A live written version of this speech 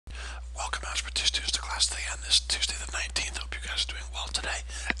Algebra 2 students to class today on this Tuesday the 19th. Hope you guys are doing well today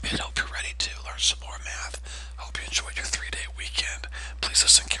and hope you're ready to learn some more math. Hope you enjoyed your 3-day weekend. Please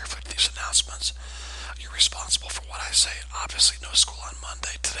listen carefully to these announcements. You're responsible for what I say. Obviously, no school on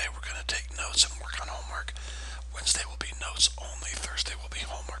Monday. Today we're going to take notes and work on homework. Wednesday will be notes only. Thursday will be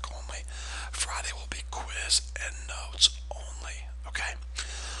homework only. Friday will be quiz and notes only. Okay?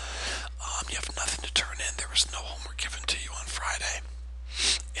 You have nothing to turn in. There was no homework given to you on Friday.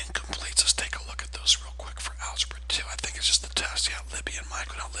 Incompletes. Let's take a look at those real quick for Algebra 2. I think it's just the test. Yeah, Libby and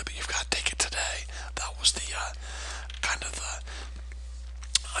Michael. Now, Libby, you've got to take it today. That was the kind of the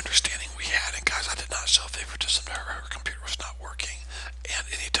understanding we had. And guys, I did not show favoritism to her. Her computer was not working. And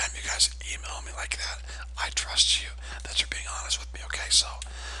anytime you guys email me like that, I trust you that you're being honest with me. Okay, so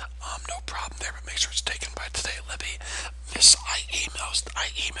no problem there. But make sure it's taken by today, Libby. I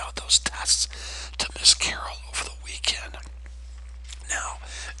emailed those tests to Miss Carol over the weekend. Now,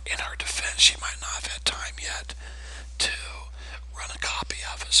 in her defense, she might not have had time yet to run a copy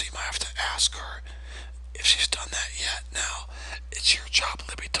of it, so you might have to ask her if she's done that yet. Now, it's your job,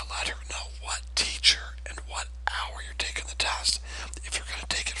 Libby, to let her know what teacher and what hour you're taking the test. If you're going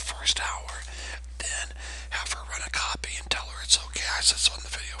to take it first hour, then have her run a copy and tell her it's okay. I said so in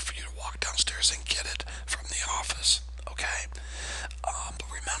the video for you to walk downstairs and get it from the office, okay? But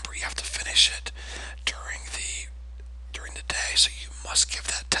remember, you have to finish it during the day, so you must give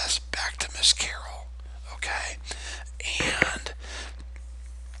that test back to Miss Carol, okay? And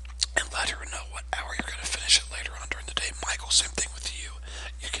let her know what hour you're going to finish it later on during the day. Michael, same thing with you.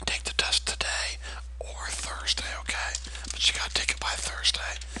 You can take the test today or Thursday, okay? But you got to take it by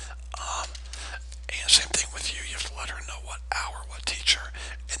Thursday. And same thing with you. You have to let her know what hour, what teacher.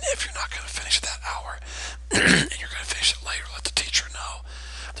 And if you're not going to finish that hour and you're going to finish it later, let the teacher know.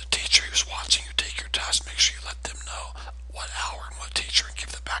 The teacher who's watching you take your test, make sure you let them know what hour and what teacher and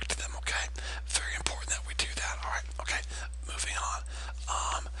give that back to them, okay? Very important that we do that. Alright, okay, moving on.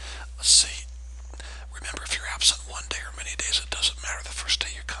 Let's see. Remember, if you're absent one day or many days, it doesn't matter the first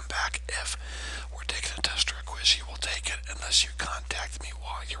day you come back. If we're taking a test or a quiz, you will take it unless you contact me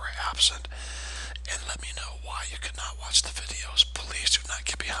while you are absent and let me know why you could not watch the videos. Please do not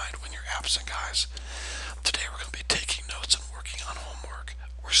get behind when you're absent, guys. Today we're going to be taking notes and working on homework.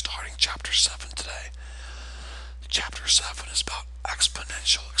 We're starting chapter 7 today. Chapter 7 is about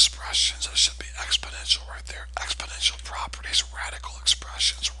exponential expressions. It should be exponential right there. Exponential properties, radical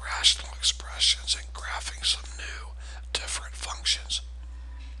expressions, rational expressions, and graphing some new, different functions.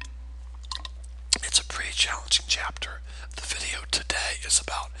 It's a pretty challenging chapter. The video today is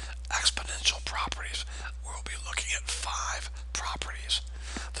about exponential properties. We'll be looking at 5 properties.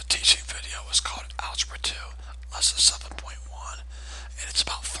 The teaching video is called Algebra 2, Lesson 7.1, and it's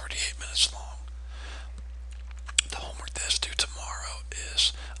about 38 minutes long. The homework that's due tomorrow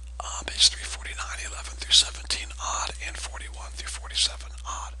is page 349, 11 through 17 odd, and 41 through 47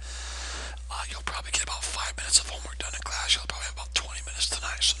 odd. You'll probably get about 5 minutes of homework done in class. You'll probably have about 20 minutes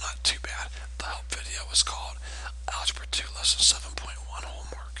tonight, so not too bad. The help video is called Algebra 2 Lesson 7.1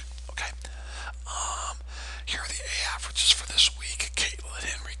 Homework. Okay. Here are the A averages for this week. Caitlin,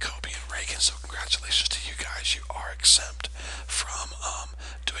 Henry, Kobe, and Reagan. So congratulations to you guys. You are exempt from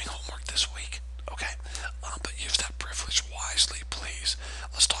doing homework this week. Okay. But use that privilege wisely, please.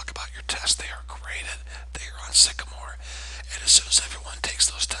 Let's talk about your tests. They are graded. They are on Sycamore. And as soon as everyone takes